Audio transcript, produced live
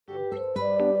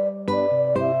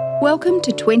Welcome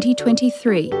to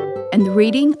 2023 and the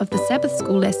reading of the Sabbath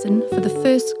School lesson for the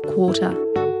first quarter.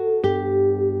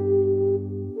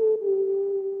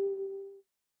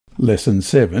 Lesson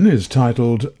 7 is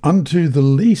titled Unto the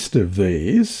Least of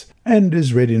These and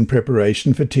is read in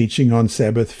preparation for teaching on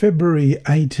Sabbath, February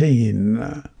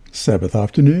 18. Sabbath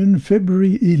Afternoon,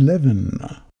 February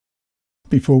 11.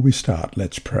 Before we start,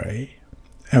 let's pray.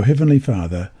 Our Heavenly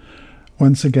Father,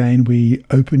 once again we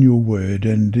open your word,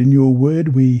 and in your word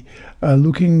we are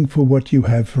looking for what you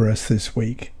have for us this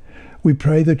week. We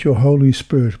pray that your Holy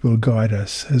Spirit will guide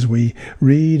us as we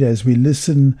read, as we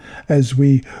listen, as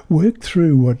we work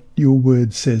through what your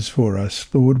word says for us.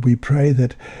 Lord, we pray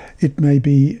that it may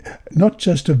be not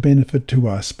just of benefit to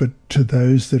us, but to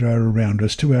those that are around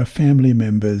us, to our family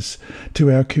members,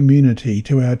 to our community,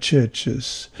 to our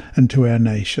churches, and to our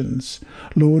nations.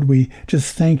 Lord, we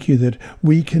just thank you that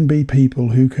we can be people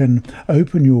who can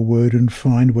open your word and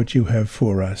find what you have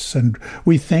for us. And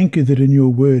we thank you that in your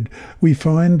word we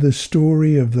find the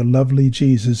story of the lovely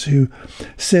Jesus who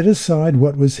set aside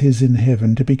what was his in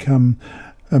heaven to become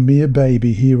a mere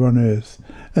baby here on earth,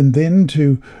 and then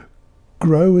to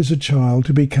grow as a child,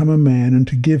 to become a man, and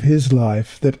to give his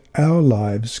life that our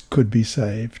lives could be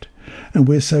saved. And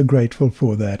we're so grateful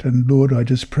for that. And Lord, I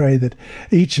just pray that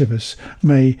each of us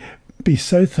may be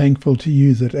so thankful to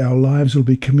you that our lives will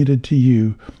be committed to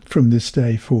you from this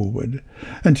day forward.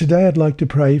 And today I'd like to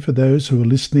pray for those who are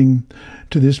listening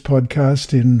to this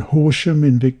podcast in Horsham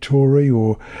in Victoria,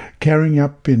 or Carrying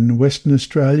Up in Western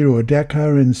Australia, or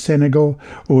Dakar in Senegal,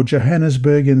 or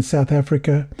Johannesburg in South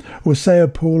Africa, or Sao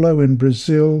Paulo in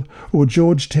Brazil, or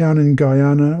Georgetown in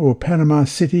Guyana, or Panama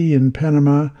City in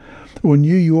Panama, or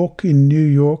New York in New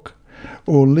York,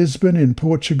 or Lisbon in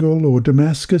Portugal, or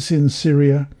Damascus in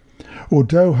Syria, or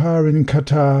Doha in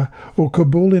Qatar, or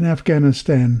Kabul in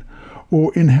Afghanistan,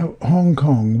 or in Hong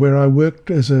Kong, where I worked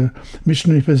as a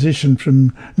missionary physician from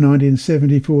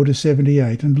 1974 to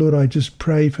 78. And Lord, I just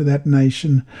pray for that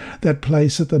nation, that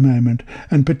place at the moment,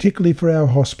 and particularly for our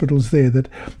hospitals there, that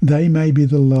they may be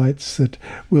the lights that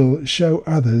will show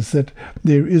others that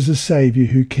there is a Saviour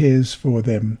who cares for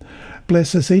them.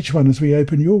 Bless us each one as we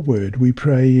open your word. We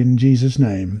pray in Jesus'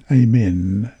 name.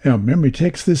 Amen. Our memory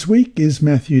text this week is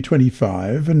Matthew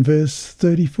 25 and verse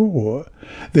 34.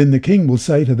 Then the king will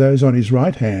say to those on his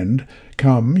right hand,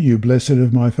 Come, you blessed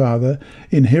of my Father,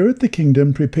 inherit the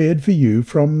kingdom prepared for you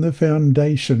from the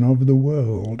foundation of the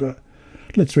world.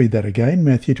 Let's read that again,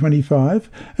 Matthew 25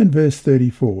 and verse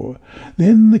 34.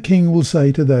 Then the king will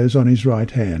say to those on his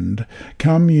right hand,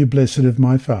 Come, you blessed of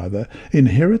my Father,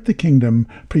 inherit the kingdom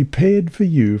prepared for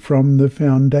you from the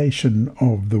foundation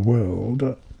of the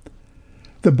world.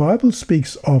 The Bible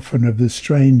speaks often of the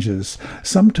strangers,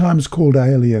 sometimes called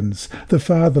aliens, the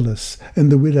fatherless and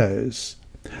the widows.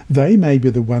 They may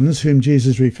be the ones whom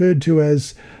Jesus referred to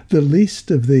as the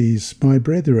least of these, my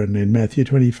brethren, in Matthew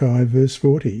 25 verse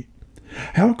 40.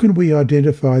 How can we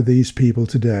identify these people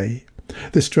today?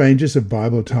 The strangers of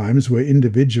Bible times were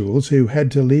individuals who had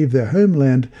to leave their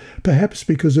homeland, perhaps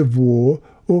because of war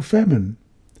or famine.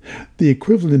 The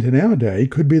equivalent in our day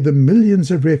could be the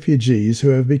millions of refugees who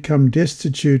have become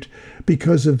destitute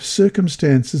because of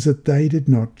circumstances that they did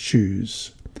not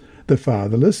choose. The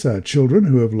fatherless are children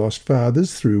who have lost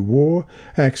fathers through war,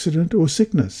 accident, or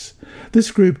sickness.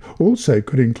 This group also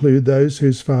could include those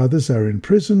whose fathers are in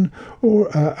prison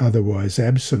or are otherwise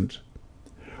absent.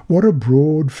 What a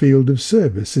broad field of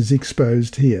service is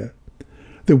exposed here.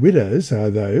 The widows are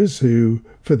those who,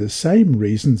 for the same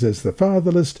reasons as the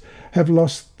fatherless, have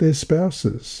lost their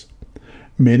spouses.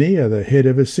 Many are the head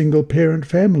of a single-parent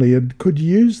family and could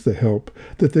use the help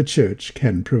that the church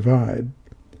can provide.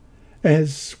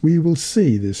 As we will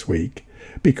see this week,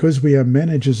 because we are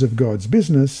managers of God's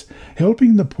business,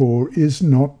 helping the poor is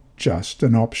not just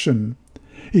an option.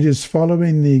 It is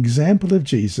following the example of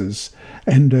Jesus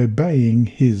and obeying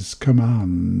his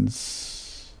commands.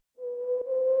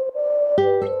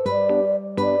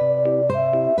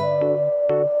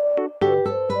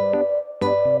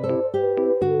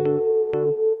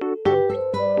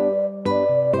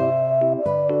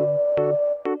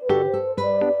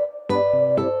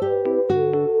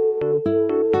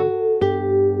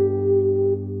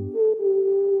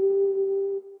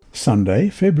 Sunday,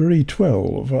 February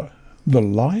 12. The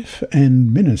Life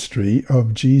and Ministry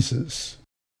of Jesus.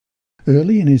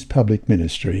 Early in his public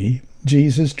ministry,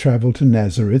 Jesus travelled to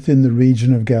Nazareth in the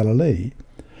region of Galilee.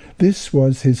 This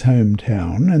was his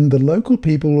hometown, and the local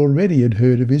people already had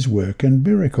heard of his work and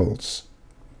miracles.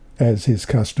 As his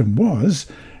custom was,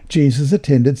 Jesus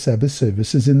attended Sabbath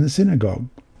services in the synagogue.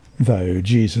 Though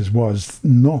Jesus was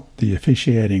not the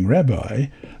officiating rabbi,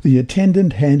 the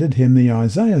attendant handed him the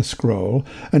Isaiah scroll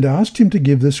and asked him to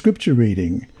give the scripture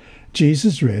reading.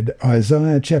 Jesus read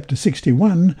Isaiah chapter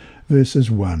 61, verses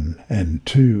 1 and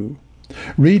 2.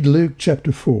 Read Luke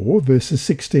chapter 4, verses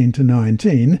 16 to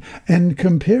 19, and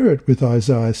compare it with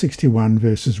Isaiah 61,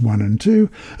 verses 1 and 2,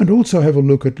 and also have a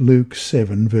look at Luke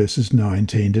 7, verses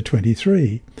 19 to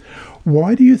 23.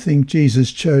 Why do you think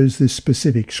Jesus chose this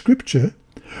specific scripture?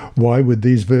 Why would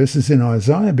these verses in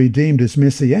Isaiah be deemed as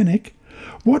messianic?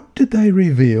 What did they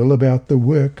reveal about the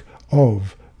work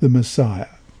of the Messiah?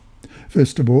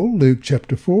 First of all, Luke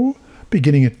chapter 4,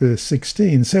 beginning at verse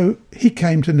 16. So he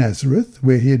came to Nazareth,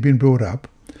 where he had been brought up,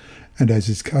 and as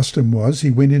his custom was,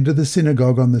 he went into the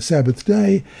synagogue on the Sabbath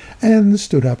day and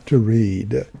stood up to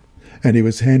read. And he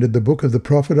was handed the book of the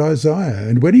prophet Isaiah,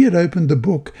 and when he had opened the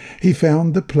book, he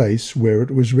found the place where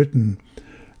it was written,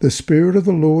 "The Spirit of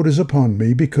the Lord is upon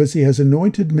me, because he has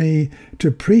anointed me to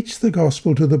preach the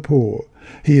gospel to the poor.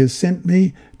 He has sent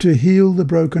me to heal the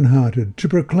brokenhearted, to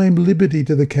proclaim liberty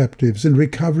to the captives and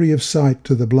recovery of sight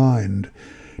to the blind,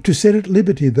 to set at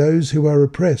liberty those who are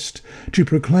oppressed, to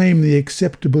proclaim the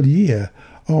acceptable year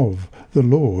of the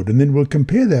Lord." And then we'll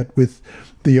compare that with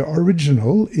the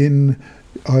original in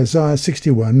Isaiah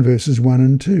 61, verses 1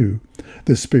 and 2.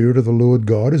 "The Spirit of the Lord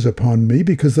God is upon me,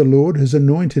 because the Lord has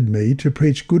anointed me to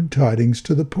preach good tidings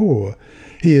to the poor.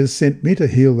 He has sent me to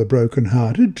heal the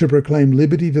brokenhearted, to proclaim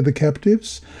liberty to the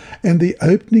captives, and the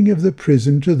opening of the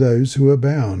prison to those who are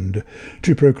bound,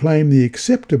 to proclaim the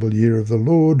acceptable year of the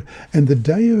Lord, and the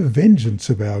day of vengeance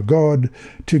of our God,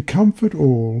 to comfort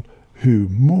all who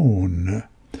mourn."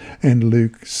 And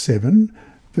Luke 7,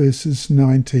 verses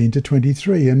 19 to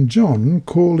 23. "And John,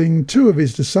 calling 2 of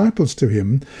his disciples to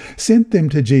him, sent them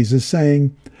to Jesus,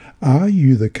 saying, 'Are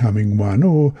you the coming one,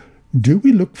 or do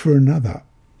we look for another?'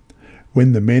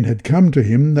 When the men had come to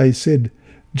him, they said,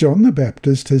 'John the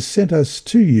Baptist has sent us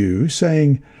to you,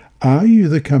 saying, Are you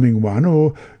the coming one,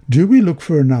 or do we look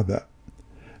for another?'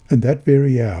 And that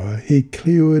very hour he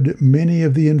cured many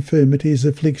of the infirmities,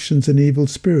 afflictions, and evil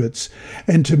spirits,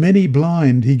 and to many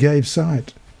blind he gave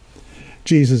sight.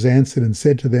 Jesus answered and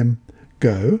said to them,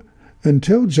 'Go and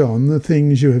tell John the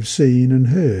things you have seen and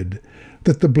heard,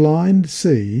 that the blind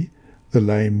see, the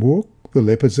lame walk, the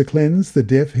lepers are cleansed, the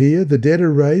deaf hear, the dead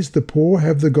are raised, the poor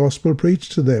have the gospel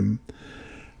preached to them.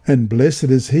 And blessed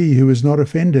is he who is not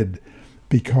offended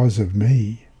because of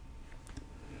me.'"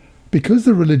 Because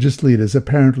the religious leaders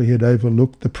apparently had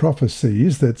overlooked the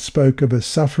prophecies that spoke of a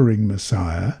suffering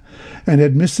Messiah, and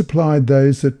had misapplied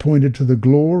those that pointed to the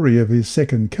glory of his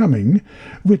second coming,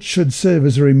 which should serve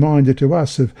as a reminder to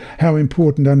us of how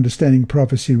important understanding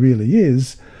prophecy really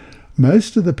is,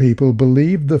 most of the people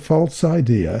believed the false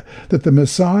idea that the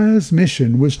Messiah's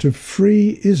mission was to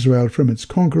free Israel from its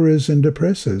conquerors and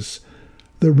oppressors,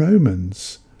 the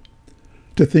Romans.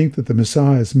 To think that the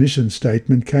Messiah's mission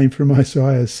statement came from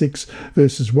Isaiah 6,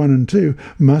 verses 1 and 2,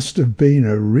 must have been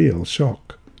a real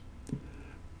shock.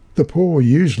 The poor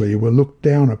usually were looked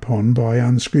down upon by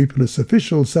unscrupulous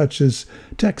officials such as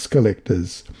tax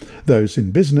collectors, those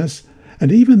in business,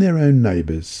 and even their own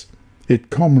neighbours. It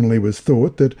commonly was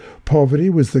thought that poverty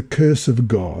was the curse of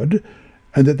God,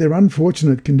 and that their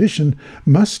unfortunate condition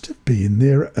must have been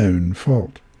their own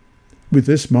fault. With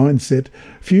this mindset,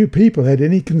 few people had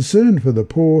any concern for the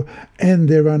poor and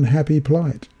their unhappy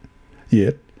plight.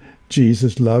 Yet,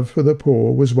 Jesus' love for the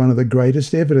poor was one of the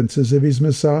greatest evidences of his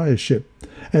messiahship,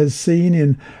 as seen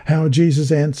in how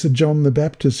Jesus answered John the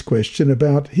Baptist's question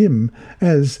about him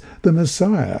as the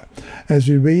Messiah, as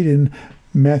we read in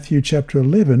Matthew chapter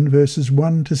 11, verses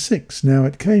 1 to 6. "Now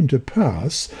it came to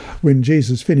pass, when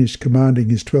Jesus finished commanding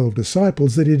his 12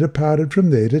 disciples, that he departed from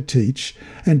there to teach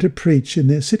and to preach in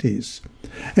their cities.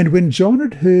 And when John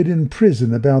had heard in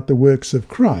prison about the works of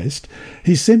Christ,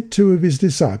 he sent 2 of his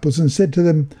disciples and said to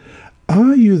them,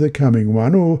 'Are you the coming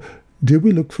one, or do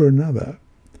we look for another?'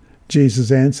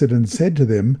 Jesus answered and said to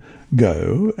them,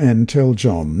 'Go and tell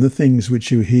John the things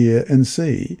which you hear and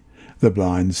see. The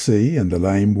blind see, and the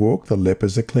lame walk, the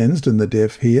lepers are cleansed, and the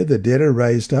deaf hear, the dead are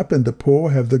raised up, and the poor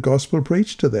have the gospel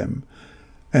preached to them.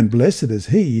 And blessed is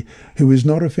he who is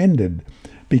not offended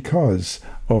because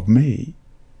of me.'"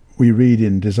 We read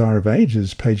in Desire of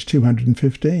Ages, page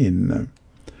 215.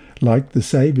 Like the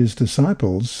Saviour's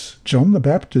disciples, John the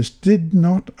Baptist did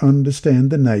not understand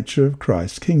the nature of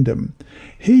Christ's kingdom.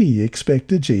 He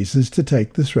expected Jesus to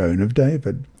take the throne of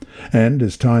David. And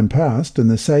as time passed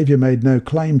and the Saviour made no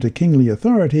claim to kingly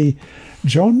authority,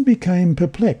 John became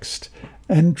perplexed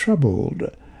and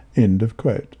troubled. End of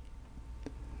quote.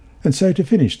 And so to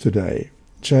finish today,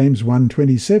 James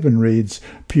 1:27 reads,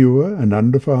 "Pure and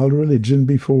undefiled religion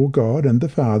before God and the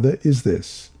Father is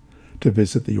this, to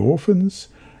visit the orphans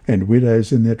and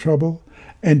widows in their trouble,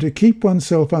 and to keep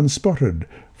oneself unspotted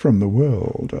from the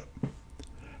world."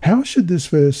 How should this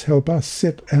verse help us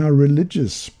set our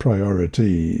religious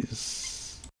priorities?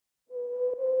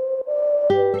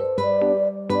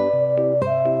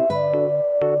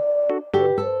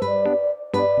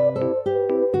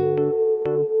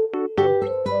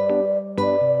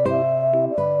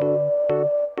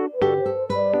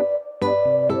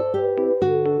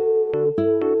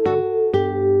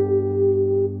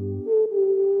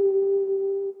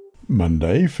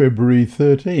 Monday, February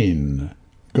 13.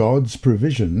 God's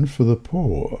provision for the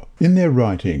poor. In their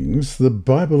writings, the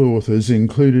Bible authors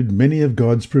included many of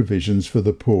God's provisions for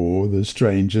the poor, the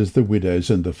strangers, the widows,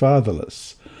 and the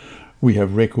fatherless. We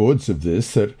have records of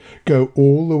this that go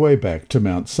all the way back to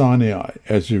Mount Sinai,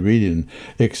 as we read in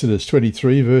Exodus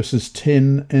 23, verses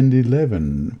 10 and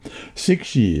 11.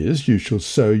 6 years you shall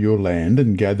sow your land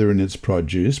and gather in its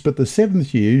produce, but the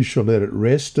 7th year you shall let it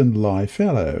rest and lie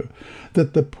fallow,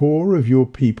 that the poor of your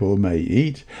people may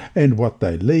eat, and what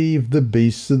they leave the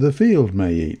beasts of the field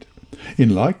may eat.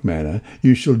 In like manner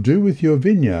you shall do with your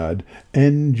vineyard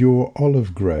and your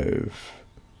olive grove.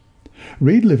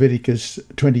 Read Leviticus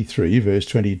 23, verse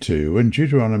 22, and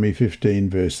Deuteronomy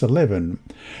 15, verse 11.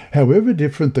 However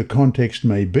different the context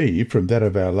may be from that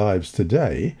of our lives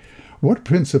today, what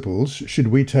principles should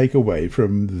we take away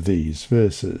from these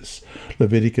verses?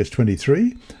 Leviticus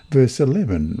 23, verse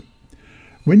 11.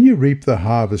 When you reap the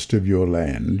harvest of your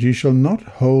land, you shall not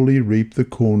wholly reap the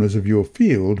corners of your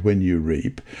field when you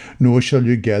reap, nor shall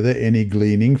you gather any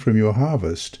gleaning from your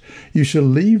harvest. You shall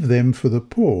leave them for the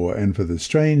poor and for the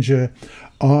stranger.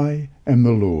 I am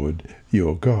the Lord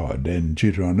your God. And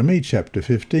Deuteronomy chapter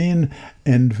 15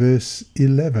 and verse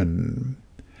 11.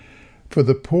 For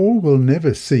the poor will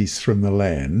never cease from the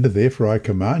land, therefore I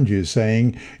command you,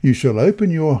 saying, You shall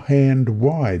open your hand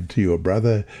wide to your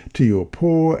brother, to your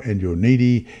poor and your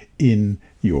needy in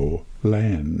your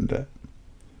land.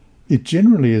 It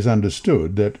generally is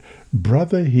understood that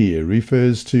brother here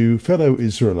refers to fellow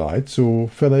Israelites or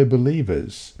fellow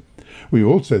believers. We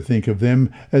also think of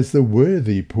them as the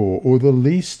worthy poor, or the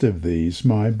least of these,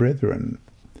 my brethren.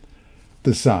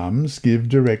 The Psalms give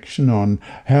direction on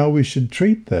how we should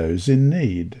treat those in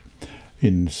need.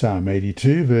 In Psalm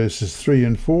 82, verses 3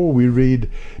 and 4, we read,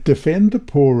 Defend the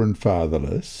poor and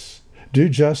fatherless, do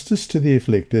justice to the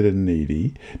afflicted and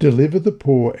needy, deliver the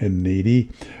poor and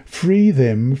needy, free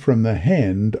them from the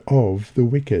hand of the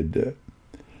wicked.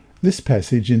 This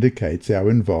passage indicates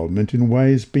our involvement in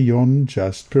ways beyond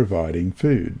just providing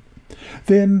food.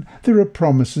 Then there are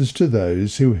promises to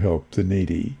those who help the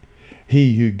needy.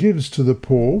 He who gives to the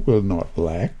poor will not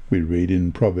lack, we read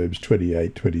in Proverbs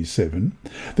 28:27.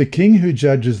 The king who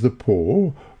judges the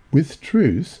poor with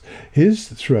truth, his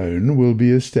throne will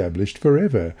be established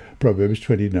forever, Proverbs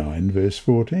 29, verse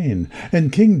 14.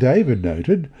 And King David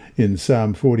noted in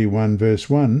Psalm 41, verse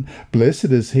 1, Blessed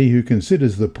is he who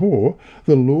considers the poor,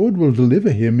 the Lord will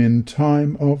deliver him in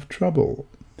time of trouble.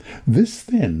 This,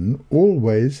 then,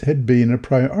 always had been a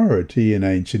priority in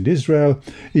ancient Israel,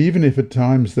 even if at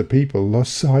times the people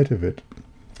lost sight of it.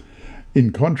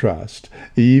 In contrast,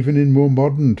 even in more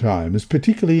modern times,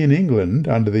 particularly in England,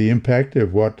 under the impact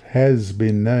of what has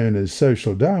been known as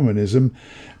social Darwinism,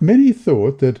 many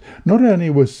thought that not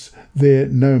only was there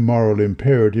no moral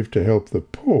imperative to help the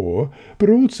poor,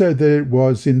 but also that it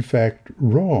was in fact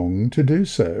wrong to do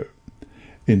so.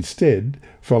 Instead,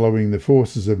 following the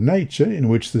forces of nature in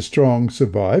which the strong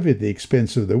survive at the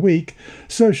expense of the weak,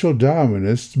 social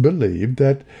Darwinists believed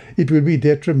that it would be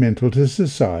detrimental to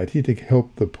society to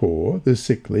help the poor, the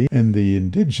sickly, and the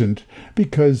indigent,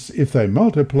 because if they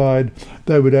multiplied,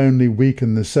 they would only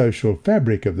weaken the social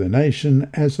fabric of the nation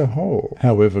as a whole.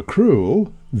 However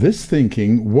cruel, this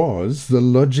thinking was the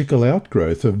logical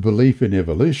outgrowth of belief in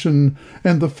evolution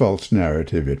and the false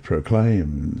narrative it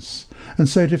proclaims. And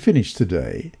so to finish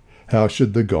today, how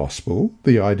should the gospel,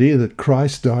 the idea that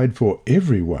Christ died for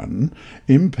everyone,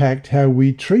 impact how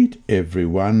we treat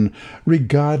everyone,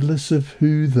 regardless of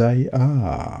who they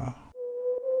are?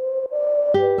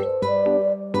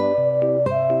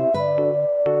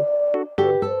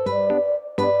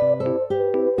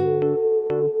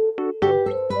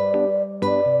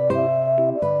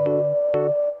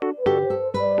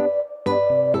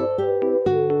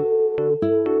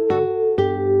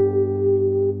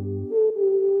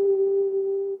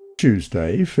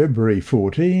 Tuesday, February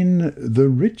 14, the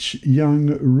rich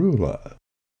young ruler.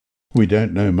 We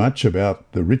don't know much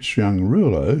about the rich young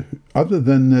ruler other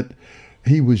than that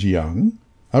he was young,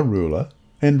 a ruler,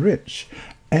 and rich.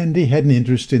 and he had an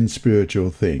interest in spiritual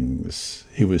things.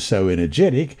 He was so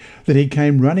energetic that he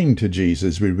came running to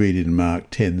Jesus. We read in Mark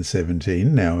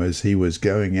 10:17, "Now as he was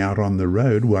going out on the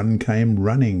road, one came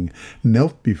running,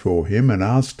 knelt before him, and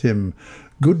asked him,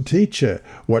 'Good teacher,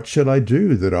 what shall I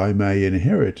do that I may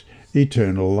inherit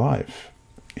eternal life?'"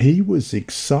 He was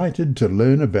excited to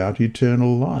learn about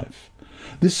eternal life.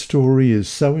 This story is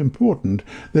so important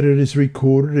that it is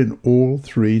recorded in all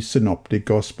three synoptic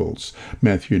Gospels: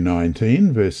 Matthew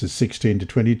 19, verses 16 to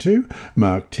 22,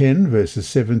 Mark 10, verses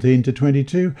 17 to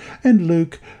 22, and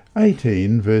Luke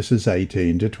 18, verses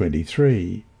 18 to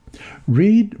 23.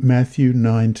 Read Matthew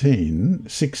 19,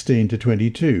 16 to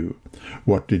 22.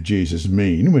 What did Jesus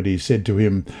mean when he said to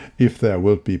him, "If thou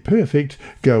wilt be perfect,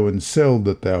 go and sell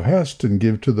that thou hast, and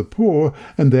give to the poor,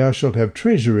 and thou shalt have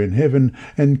treasure in heaven,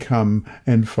 and come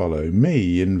and follow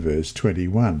me," in verse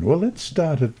 21? Well, let's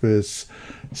start at verse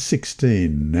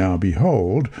 16. "Now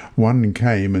behold, one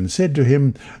came and said to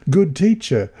him, 'Good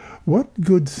teacher, what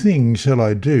good thing shall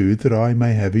I do that I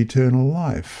may have eternal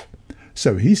life?'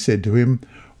 So he said to him,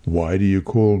 'Why do you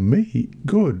call me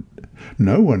good?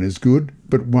 No one is good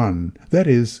but one, that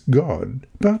is, God.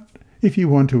 But if you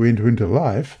want to enter into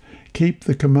life, keep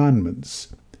the commandments.'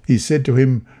 He said to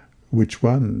him, 'Which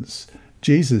ones?'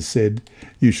 Jesus said,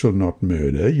 'You shall not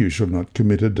murder, you shall not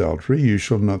commit adultery, you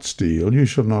shall not steal, you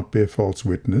shall not bear false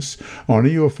witness, honour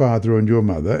your father and your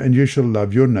mother, and you shall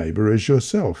love your neighbour as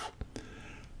yourself.'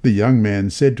 The young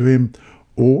man said to him,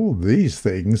 'All these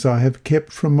things I have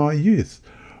kept from my youth.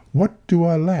 What do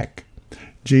I lack?'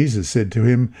 Jesus said to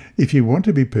him, 'If you want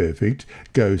to be perfect,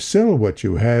 go sell what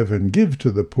you have and give to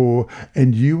the poor,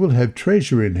 and you will have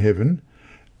treasure in heaven,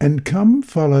 and come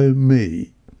follow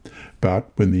me.' But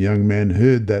when the young man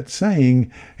heard that saying,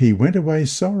 he went away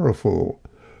sorrowful,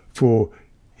 for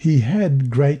he had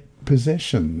great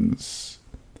possessions."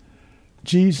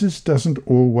 Jesus doesn't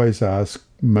always ask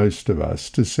most of us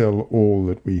to sell all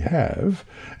that we have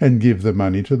and give the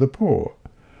money to the poor.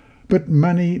 But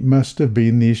money must have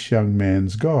been this young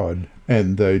man's God,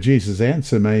 and though Jesus'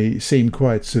 answer may seem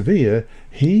quite severe,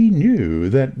 he knew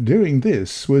that doing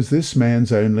this was this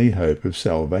man's only hope of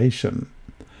salvation.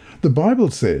 The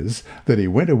Bible says that he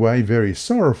went away very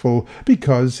sorrowful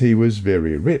because he was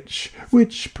very rich,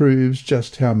 which proves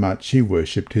just how much he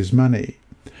worshipped his money.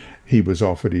 He was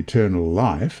offered eternal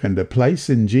life and a place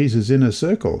in Jesus' inner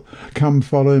circle. "Come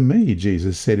follow me,"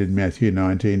 Jesus said in Matthew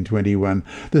 19:21,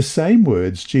 the same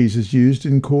words Jesus used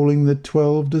in calling the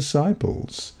 12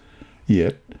 disciples.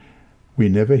 Yet we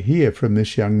never hear from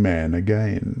this young man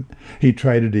again. He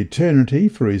traded eternity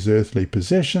for his earthly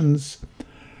possessions.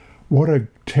 What a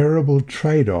terrible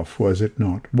trade-off, was it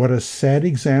not? What a sad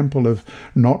example of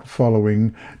not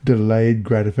following delayed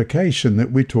gratification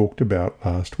that we talked about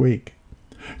last week.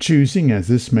 Choosing as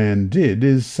this man did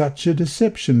is such a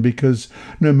deception because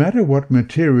no matter what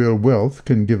material wealth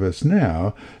can give us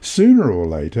now, sooner or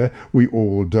later we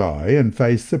all die and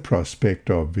face the prospect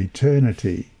of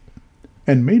eternity.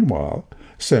 And meanwhile,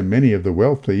 so many of the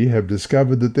wealthy have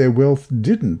discovered that their wealth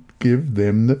didn't give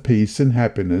them the peace and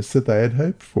happiness that they had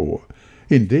hoped for.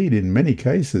 Indeed, in many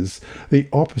cases, the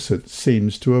opposite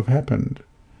seems to have happened.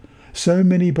 So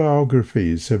many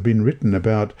biographies have been written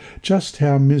about just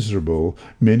how miserable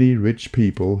many rich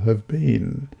people have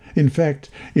been. In fact,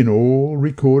 in all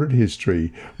recorded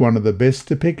history, one of the best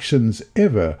depictions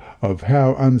ever of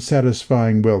how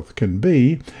unsatisfying wealth can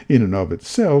be, in and of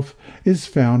itself, is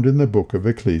found in the book of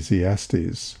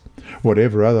Ecclesiastes.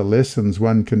 Whatever other lessons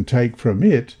one can take from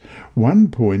it, one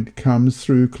point comes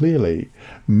through clearly: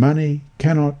 money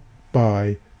cannot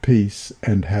buy peace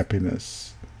and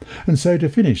happiness. And so to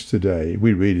finish today,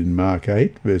 we read in Mark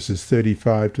 8, verses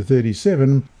 35 to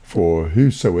 37, "For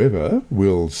whosoever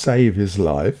will save his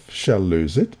life shall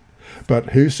lose it, but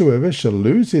whosoever shall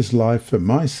lose his life for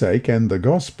my sake and the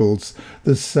gospel's,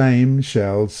 the same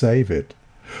shall save it.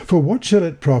 For what shall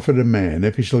it profit a man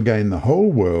if he shall gain the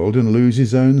whole world and lose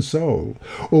his own soul?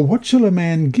 Or what shall a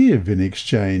man give in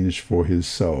exchange for his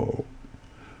soul?"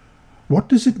 What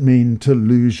does it mean to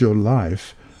lose your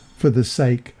life for the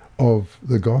sake of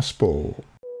the gospel?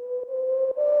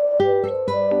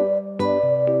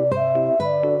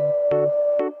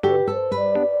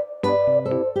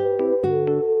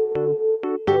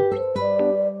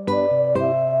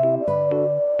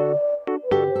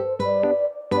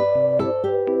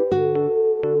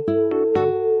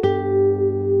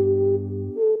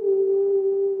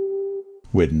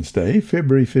 Wednesday,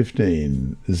 February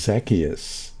 15.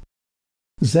 Zacchaeus.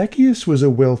 Zacchaeus was a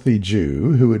wealthy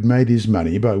Jew who had made his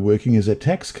money by working as a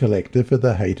tax collector for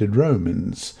the hated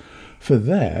Romans. For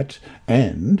that,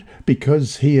 and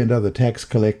because he and other tax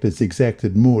collectors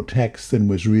exacted more tax than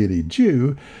was really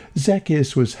due,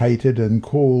 Zacchaeus was hated and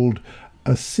called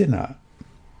a sinner.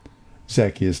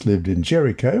 Zacchaeus lived in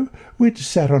Jericho, which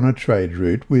sat on a trade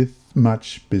route with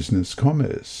much business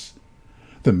commerce.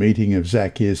 The meeting of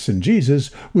Zacchaeus and Jesus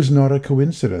was not a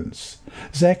coincidence.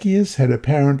 Zacchaeus had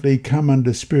apparently come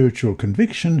under spiritual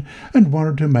conviction and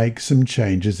wanted to make some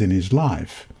changes in his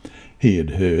life. He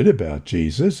had heard about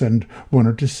Jesus and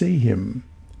wanted to see him.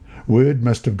 Word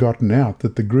must have gotten out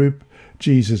that the group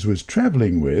Jesus was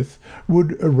travelling with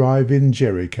would arrive in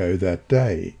Jericho that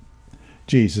day.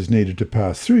 Jesus needed to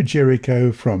pass through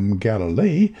Jericho from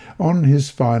Galilee on his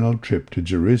final trip to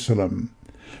Jerusalem.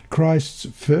 Christ's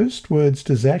first words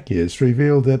to Zacchaeus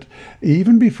reveal that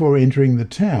even before entering the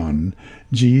town,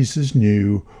 Jesus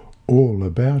knew all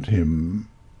about him.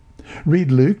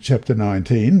 Read Luke chapter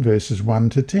 19, verses 1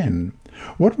 to 10.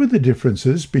 What were the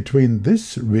differences between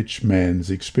this rich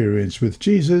man's experience with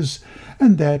Jesus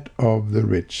and that of the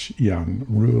rich young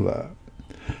ruler?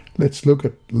 Let's look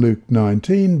at Luke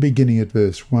 19, beginning at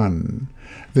verse 1.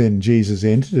 Then Jesus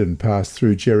entered and passed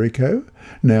through Jericho.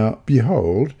 Now,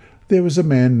 behold, there was a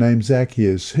man named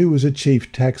Zacchaeus, who was a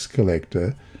chief tax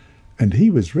collector, and he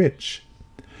was rich.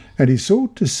 And he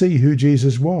sought to see who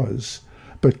Jesus was,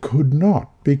 but could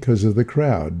not because of the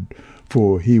crowd,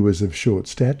 for he was of short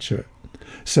stature.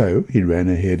 So he ran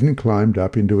ahead and climbed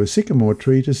up into a sycamore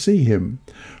tree to see him,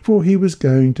 for he was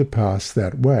going to pass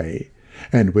that way.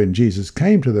 And when Jesus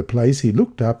came to the place, he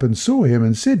looked up and saw him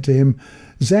and said to him,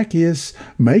 Zacchaeus,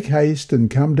 make haste and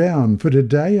come down, for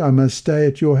today I must stay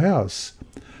at your house.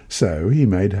 So he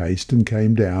made haste and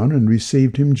came down and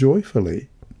received him joyfully.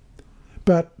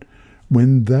 But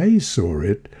when they saw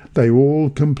it, they all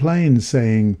complained,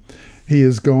 saying, He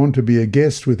has gone to be a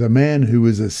guest with a man who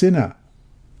is a sinner.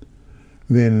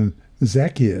 Then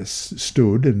Zacchaeus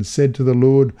stood and said to the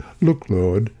Lord, Look,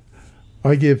 Lord,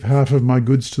 I give half of my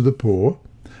goods to the poor,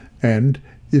 and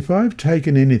if I've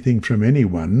taken anything from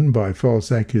anyone by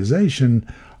false accusation,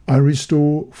 I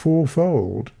restore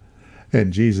fourfold.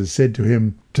 And Jesus said to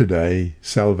him, Today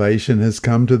salvation has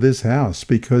come to this house,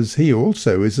 because he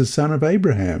also is a son of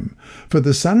Abraham. For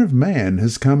the Son of Man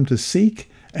has come to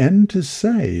seek and to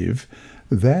save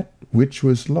that which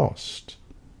was lost.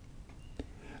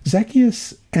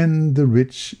 Zacchaeus and the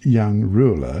rich young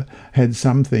ruler had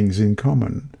some things in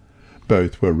common.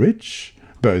 Both were rich,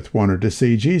 both wanted to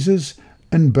see Jesus,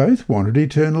 and both wanted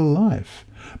eternal life.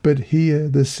 But here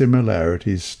the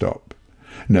similarities stop.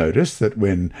 Notice that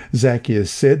when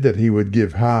Zacchaeus said that he would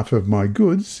give half of my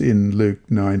goods in Luke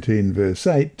 19 verse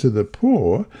 8 to the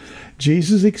poor,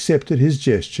 Jesus accepted his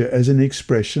gesture as an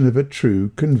expression of a true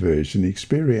conversion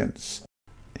experience.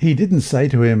 He didn't say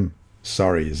to him,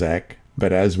 Sorry, Zac,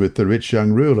 but as with the rich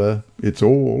young ruler, it's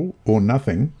all or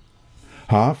nothing.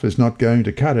 Half is not going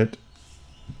to cut it.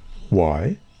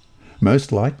 Why?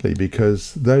 Most likely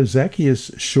because though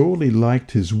Zacchaeus surely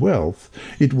liked his wealth,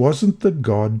 it wasn't the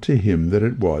God to him that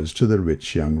it was to the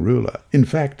rich young ruler. In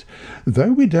fact,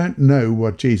 though we don't know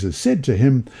what Jesus said to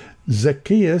him,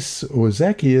 Zacchaeus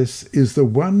is the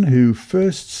one who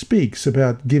first speaks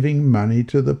about giving money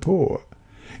to the poor.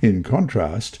 In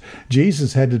contrast,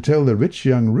 Jesus had to tell the rich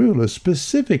young ruler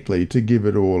specifically to give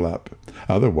it all up,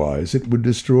 otherwise it would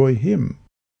destroy him.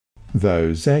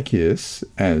 Though Zacchaeus,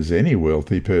 as any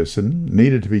wealthy person,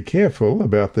 needed to be careful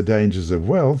about the dangers of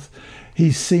wealth,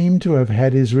 he seemed to have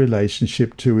had his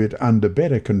relationship to it under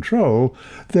better control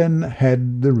than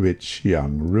had the rich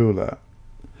young ruler.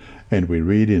 And we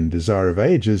read in Desire of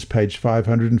Ages, page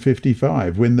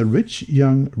 555, when the rich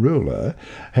young ruler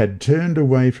had turned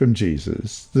away from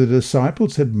Jesus, the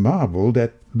disciples had marvelled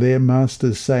at their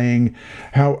master, saying,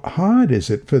 How hard is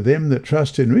it for them that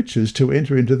trust in riches to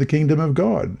enter into the kingdom of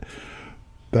God?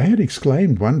 They had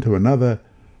exclaimed one to another,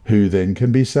 Who then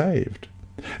can be saved?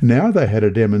 Now they had a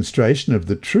demonstration of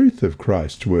the truth of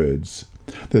Christ's words.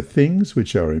 The things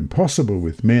which are impossible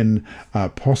with men are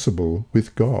possible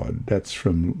with God. That's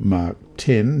from Mark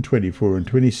 10, 24 and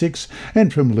 26,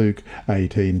 and from Luke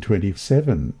 18,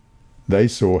 27. They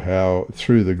saw how,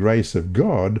 through the grace of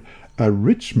God, a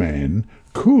rich man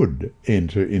could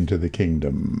enter into the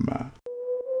kingdom.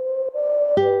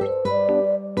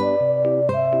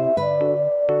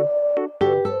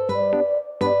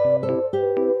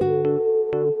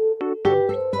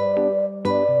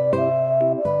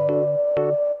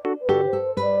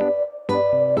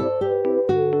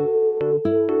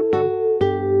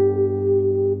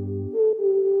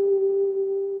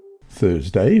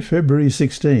 Thursday, February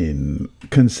 16.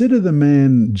 Consider the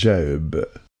man Job.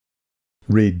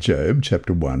 Read Job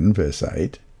chapter 1, verse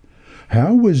 8.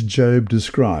 How was Job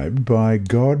described by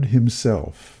God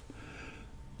himself?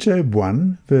 Job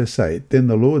 1, verse 8, Then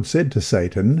the Lord said to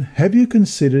Satan, Have you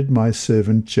considered my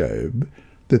servant Job,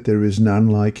 that there is none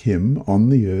like him on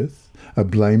the earth, a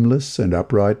blameless and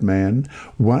upright man,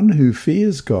 one who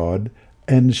fears God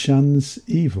and shuns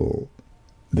evil?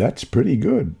 That's pretty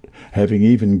good, having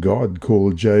even God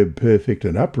called Job perfect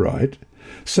and upright,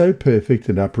 so perfect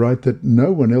and upright that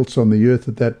no one else on the earth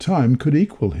at that time could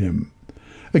equal him.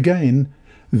 Again,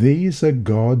 these are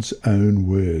God's own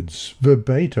words,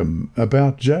 verbatim,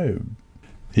 about Job.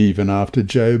 Even after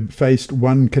Job faced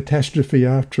one catastrophe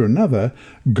after another,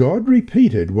 God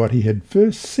repeated what he had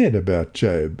first said about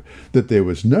Job, that there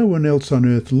was no one else on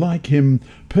earth like him,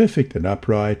 perfect and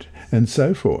upright, and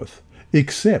so forth,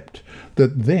 except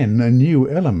that then a new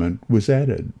element was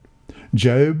added.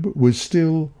 Job was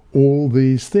still all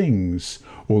these things,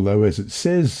 although, as it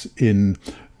says in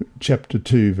chapter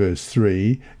 2, verse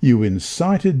 3, You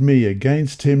incited me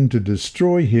against him to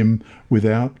destroy him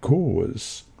without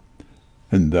cause.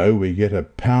 And though we get a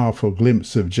powerful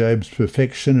glimpse of Job's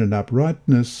perfection and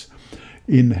uprightness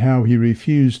in how he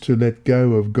refused to let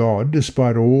go of God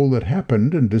despite all that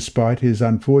happened and despite his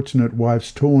unfortunate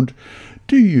wife's taunt,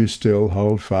 do you still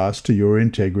hold fast to your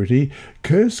integrity?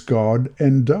 Curse God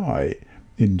and die.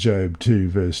 In Job 2,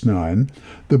 verse 9,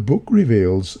 the book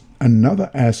reveals another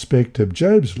aspect of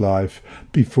Job's life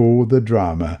before the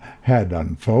drama had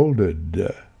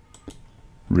unfolded.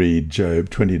 Read Job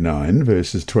 29,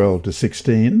 verses 12 to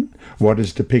 16. What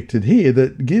is depicted here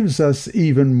that gives us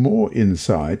even more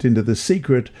insight into the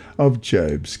secret of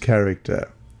Job's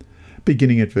character.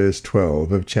 Beginning at verse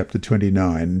 12 of chapter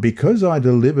 29, Because I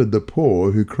delivered the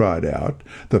poor who cried out,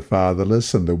 the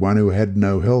fatherless and the one who had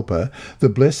no helper, the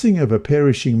blessing of a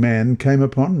perishing man came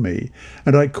upon me,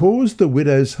 and I caused the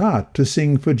widow's heart to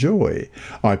sing for joy.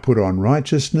 I put on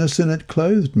righteousness, and it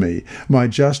clothed me. My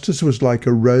justice was like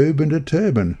a robe and a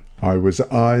turban. I was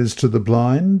eyes to the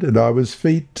blind, and I was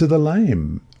feet to the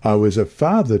lame. I was a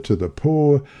father to the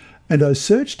poor, and I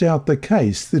searched out the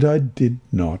case that I did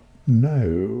not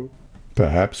know.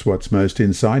 Perhaps what's most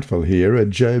insightful here are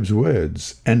Job's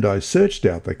words, and I searched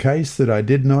out the case that I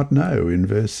did not know, in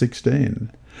verse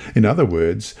 16. In other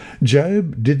words,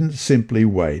 Job didn't simply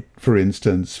wait, for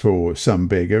instance, for some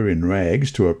beggar in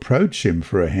rags to approach him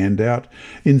for a handout.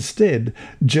 Instead,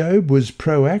 Job was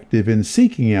proactive in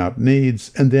seeking out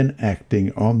needs and then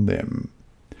acting on them.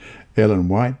 Ellen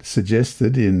White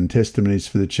suggested in Testimonies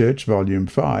for the Church, Volume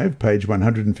 5, page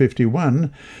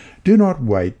 151, Do not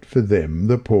wait for them,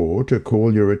 the poor, to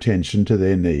call your attention to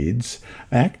their needs.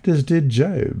 Act as did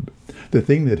Job. The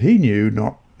thing that he knew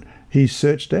not, he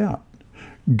searched out.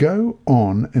 Go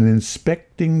on an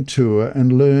inspecting tour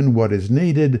and learn what is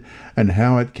needed and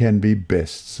how it can be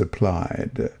best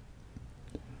supplied.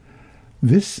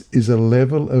 This is a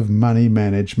level of money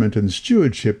management and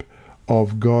stewardship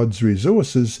of God's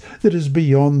resources that is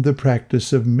beyond the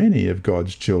practice of many of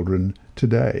God's children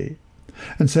today.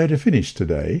 And so to finish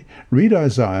today, read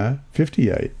Isaiah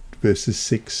 58, verses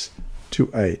 6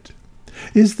 to 8.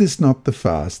 Is this not the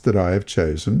fast that I have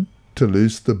chosen? To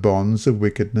loose the bonds of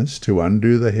wickedness, to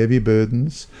undo the heavy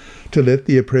burdens, to let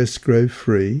the oppressed go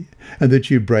free, and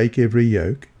that you break every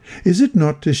yoke? Is it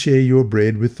not to share your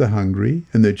bread with the hungry,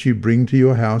 and that you bring to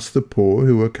your house the poor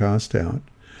who are cast out?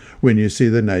 When you see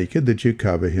the naked, that you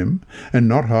cover him, and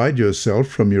not hide yourself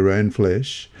from your own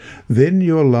flesh? Then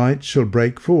your light shall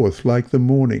break forth like the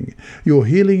morning, your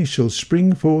healing shall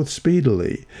spring forth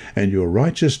speedily, and your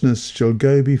righteousness shall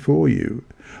go before you.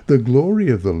 The glory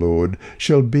of the Lord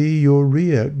shall be your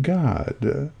rear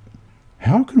guard.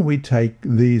 How can we take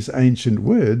these ancient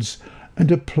words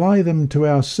and apply them to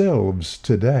ourselves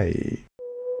today?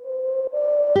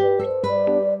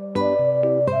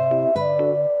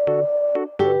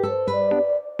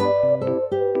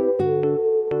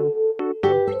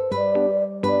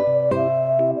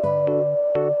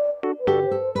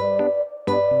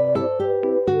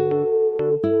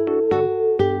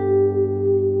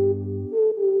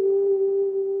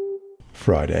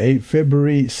 Friday,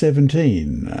 February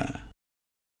 17.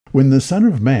 When the Son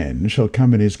of Man shall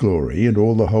come in his glory, and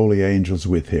all the holy angels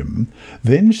with him,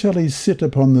 then shall he sit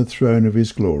upon the throne of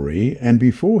his glory, and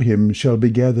before him shall be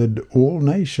gathered all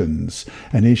nations,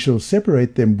 and he shall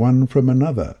separate them one from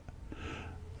another.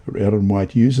 Ellen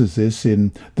White uses this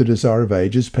in The Desire of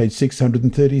Ages, page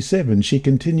 637. She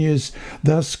continues,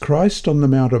 Thus Christ on the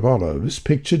Mount of Olives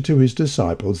pictured to his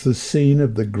disciples the scene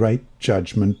of the great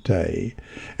judgment day,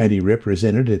 and he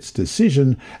represented its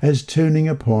decision as turning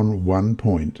upon one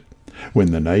point.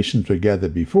 When the nations were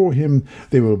gathered before him,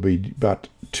 there will be but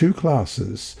two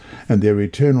classes, and their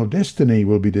eternal destiny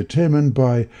will be determined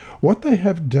by what they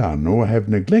have done or have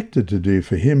neglected to do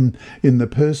for him in the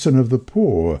person of the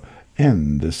poor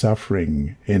and the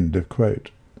suffering." End of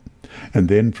quote. And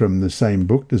then from the same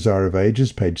book, Desire of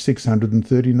Ages, page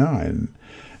 639.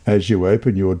 "As you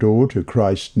open your door to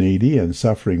Christ's needy and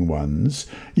suffering ones,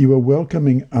 you are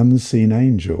welcoming unseen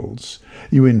angels.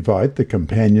 You invite the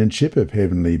companionship of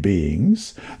heavenly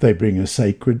beings. They bring a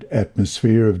sacred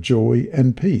atmosphere of joy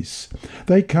and peace.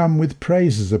 They come with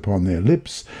praises upon their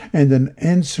lips, and an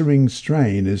answering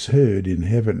strain is heard in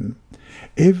heaven.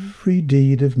 Every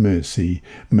deed of mercy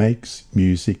makes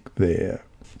music there.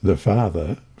 The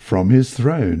Father, from his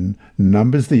throne,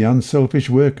 numbers the unselfish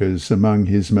workers among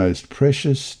his most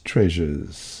precious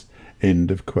treasures." End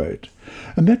of quote.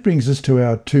 And that brings us to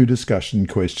our two discussion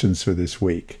questions for this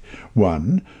week.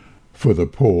 1. "For the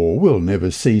poor will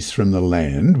never cease from the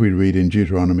land," we read in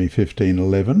Deuteronomy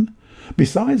 15:11.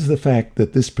 Besides the fact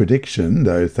that this prediction,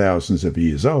 though thousands of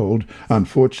years old,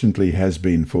 unfortunately has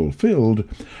been fulfilled,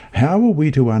 how are we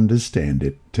to understand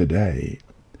it today?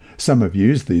 Some have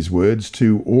used these words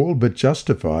to all but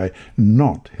justify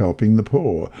not helping the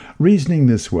poor, reasoning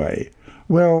this way: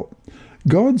 well,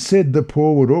 God said the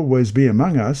poor would always be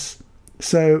among us,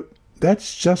 so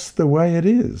that's just the way it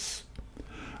is.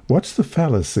 What's the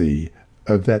fallacy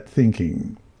of that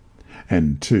thinking?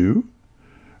 And 2,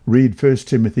 read 1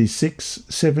 Timothy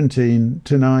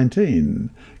 6:17-19.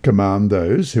 "Command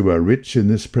those who are rich in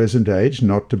this present age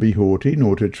not to be haughty,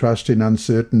 nor to trust in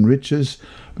uncertain riches,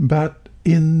 but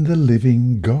in the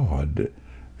living God,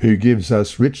 who gives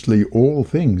us richly all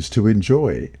things to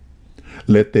enjoy.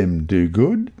 Let them do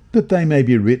good, that they may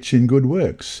be rich in good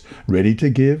works, ready to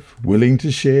give, willing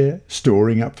to share,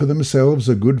 storing up for themselves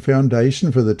a good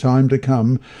foundation for the time to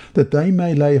come, that they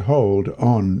may lay hold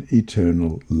on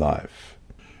eternal life."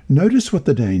 Notice what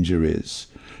the danger is: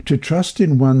 to trust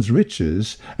in one's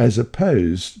riches as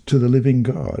opposed to the living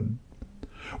God.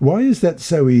 Why is that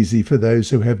so easy for those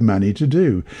who have money to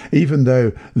do, even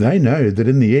though they know that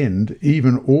in the end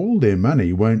even all their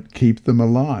money won't keep them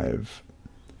alive?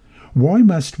 Why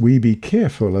must we be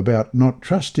careful about not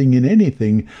trusting in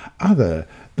anything other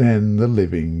than the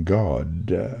living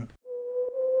God?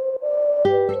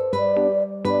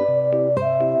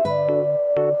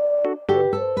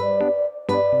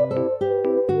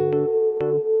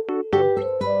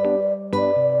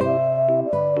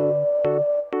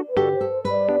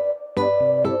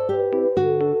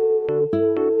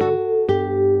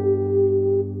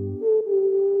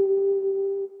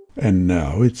 And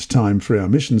now it's time for our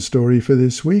mission story for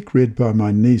this week, read by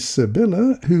my niece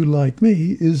Sibylla, who, like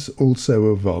me, is also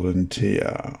a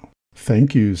volunteer.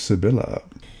 Thank you, Sibylla.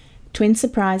 Twin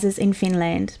Surprises in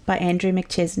Finland by Andrew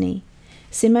McChesney.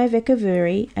 Simo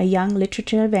Vekavuri, a young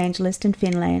literature evangelist in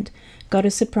Finland, got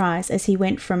a surprise as he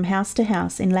went from house to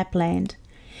house in Lapland.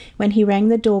 When he rang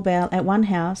the doorbell at one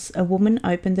house, a woman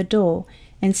opened the door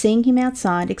and, seeing him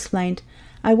outside, exclaimed,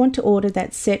 "I want to order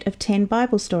that set of 10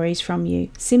 Bible stories from you."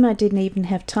 Simo didn't even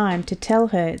have time to tell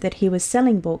her that he was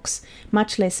selling books,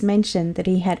 much less mention that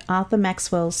he had Arthur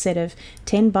Maxwell's set of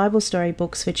 10 Bible story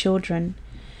books for children.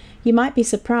 "You might be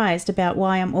surprised about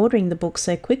why I'm ordering the books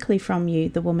so quickly from you,"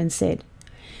 the woman said.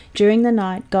 "During the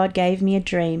night, God gave me a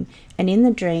dream, and in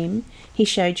the dream, he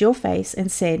showed your face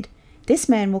and said, 'This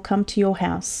man will come to your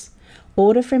house.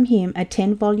 Order from him a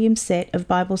 10-volume set of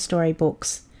Bible story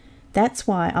books.' That's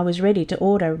why I was ready to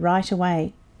order right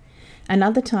away."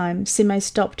 Another time, Simo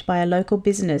stopped by a local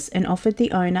business and offered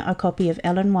the owner a copy of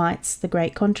Ellen White's The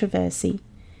Great Controversy.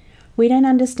 "We don't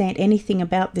understand anything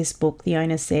about this book," the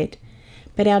owner said,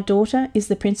 "but our daughter is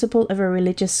the principal of a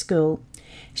religious school.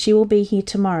 She will be here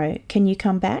tomorrow. Can you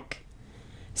come back?"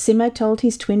 Simo told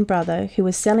his twin brother, who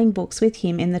was selling books with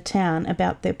him in the town,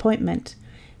 about the appointment.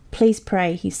 "Please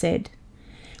pray," he said.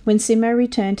 When Simo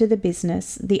returned to the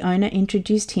business, the owner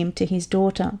introduced him to his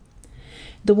daughter.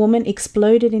 The woman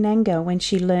exploded in anger when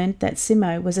she learned that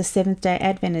Simo was a Seventh-day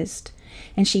Adventist,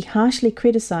 and she harshly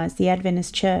criticized the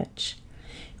Adventist Church.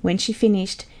 When she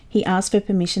finished, he asked for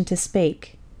permission to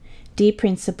speak. "Dear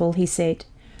Principal," he said,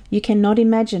 "you cannot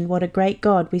imagine what a great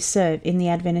God we serve in the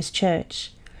Adventist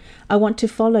Church. I want to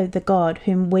follow the God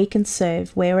whom we can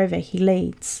serve wherever he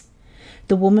leads."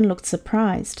 The woman looked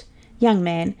surprised. "Young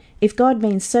man, if God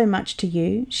means so much to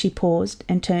you," she paused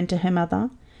and turned to her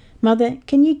mother. "Mother,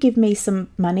 can you give me some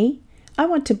money? I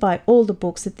want to buy all the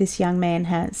books that this young man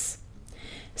has."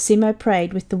 Simo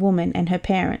prayed with the woman and her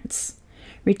parents.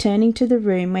 Returning to the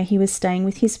room where he was staying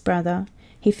with his brother,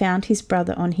 he found his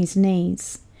brother on his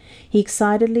knees. He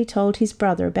excitedly told his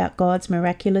brother about God's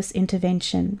miraculous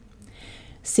intervention.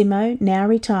 Simo, now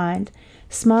retired,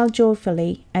 smiled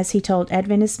joyfully as he told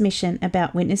Adventist Mission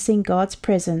about witnessing God's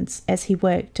presence as he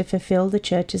worked to fulfill the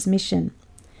church's mission.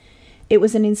 "It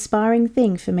was an inspiring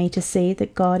thing for me to see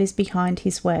that God is behind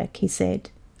his work," he said.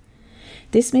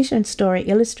 This mission story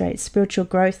illustrates spiritual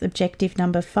growth objective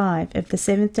number 5 of the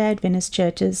Seventh-day Adventist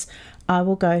Church's I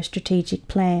Will Go strategic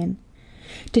plan,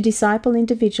 to disciple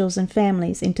individuals and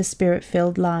families into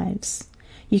spirit-filled lives.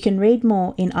 You can read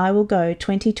more in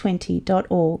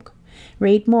iwillgo2020.org.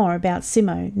 Read more about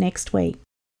Simo next week.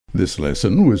 This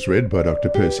lesson was read by Dr.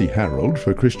 Percy Harrold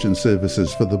for Christian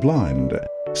Services for the Blind.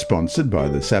 Sponsored by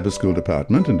the Sabbath School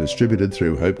Department and distributed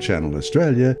through Hope Channel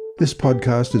Australia, this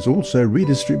podcast is also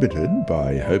redistributed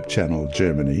by Hope Channel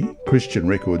Germany, Christian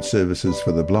Record Services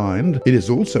for the Blind. It is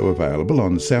also available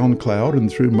on SoundCloud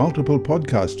and through multiple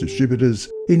podcast distributors,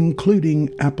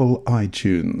 including Apple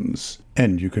iTunes.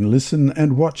 And you can listen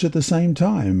and watch at the same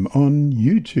time on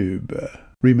YouTube.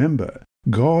 Remember,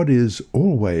 God is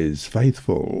always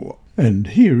faithful. And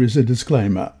here is a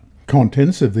disclaimer.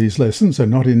 Contents of these lessons are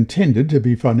not intended to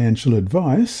be financial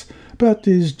advice, but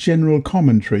is general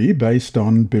commentary based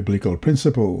on biblical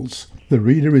principles. The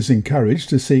reader is encouraged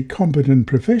to seek competent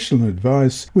professional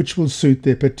advice which will suit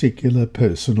their particular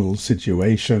personal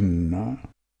situation.